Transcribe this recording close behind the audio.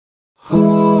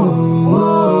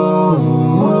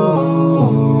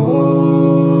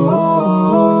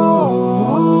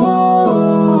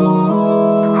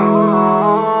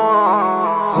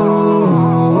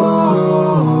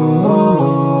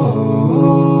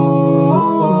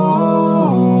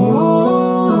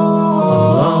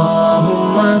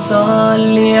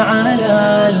Salli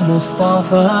alal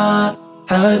Mustafa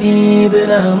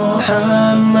حبيبنا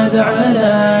محمد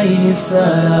عليه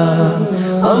السلام.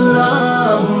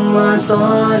 اللهم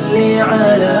صل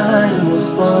على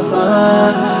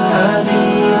المصطفى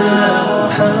حبيبنا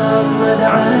محمد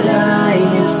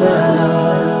عليه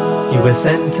السلام. You were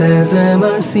sent as a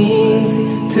mercy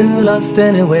to lost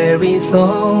and weary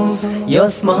souls. Your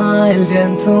smile,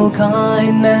 gentle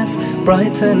kindness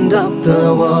brightened up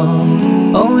the world.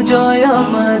 Oh joy of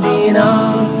Medina,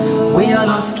 we are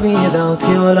lost without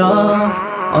your love.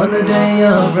 On the day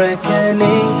of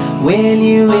reckoning, will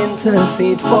you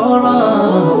intercede for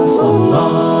us?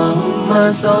 Allahumma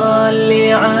salli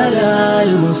ala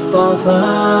al-Mustafa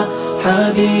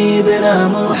حبيبنا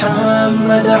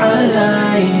محمد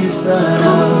عليه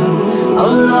السلام.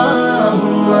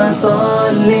 اللهم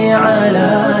صل على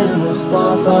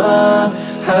المصطفى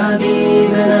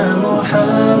حبيبنا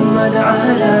محمد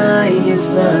عليه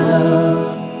السلام.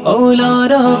 O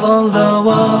Lord of all the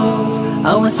worlds,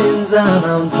 our sins are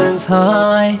mountains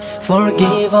high.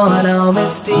 Forgive all our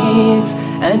misdeeds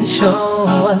and show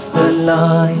us the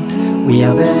light. We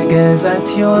are beggars at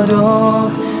your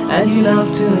door, and you love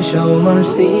to show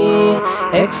mercy.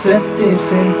 Accept these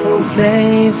sinful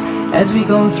slaves as we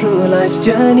go through life's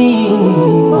journey.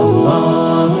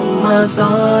 Allahumma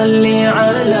salli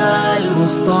ala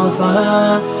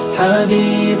al-Mustafa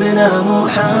حبيبنا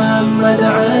محمد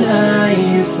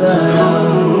عليه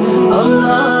السلام.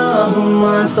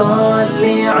 اللهم صل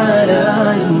على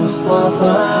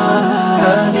المصطفى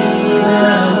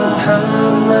حبيبنا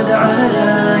محمد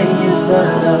عليه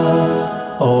السلام.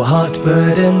 Oh heart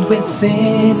burdened with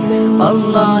sin,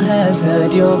 Allah has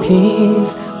heard your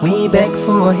pleas. We beg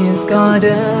for His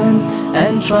pardon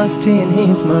and trust in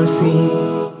His mercy.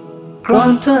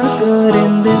 Grant us good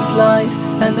in this life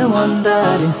and the one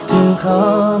that is to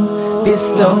come.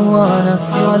 Bestow on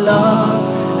us your love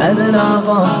and the love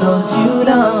of those you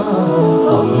love.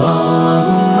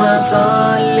 Allahumma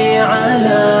salli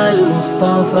ala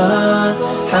al-Mustafa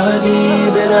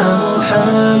حبيبنا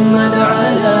محمد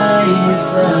عليه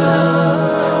السلام.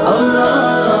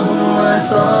 اللهم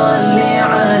صل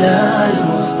على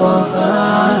المصطفى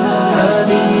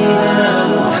حبيبنا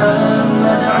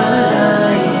محمد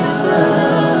عليه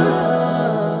السلام.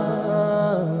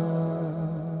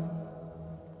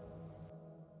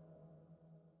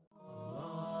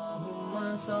 اللهم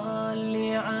صل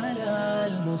على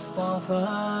المصطفى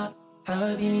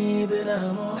حبيبنا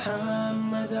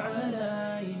محمد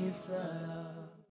عليه السلام.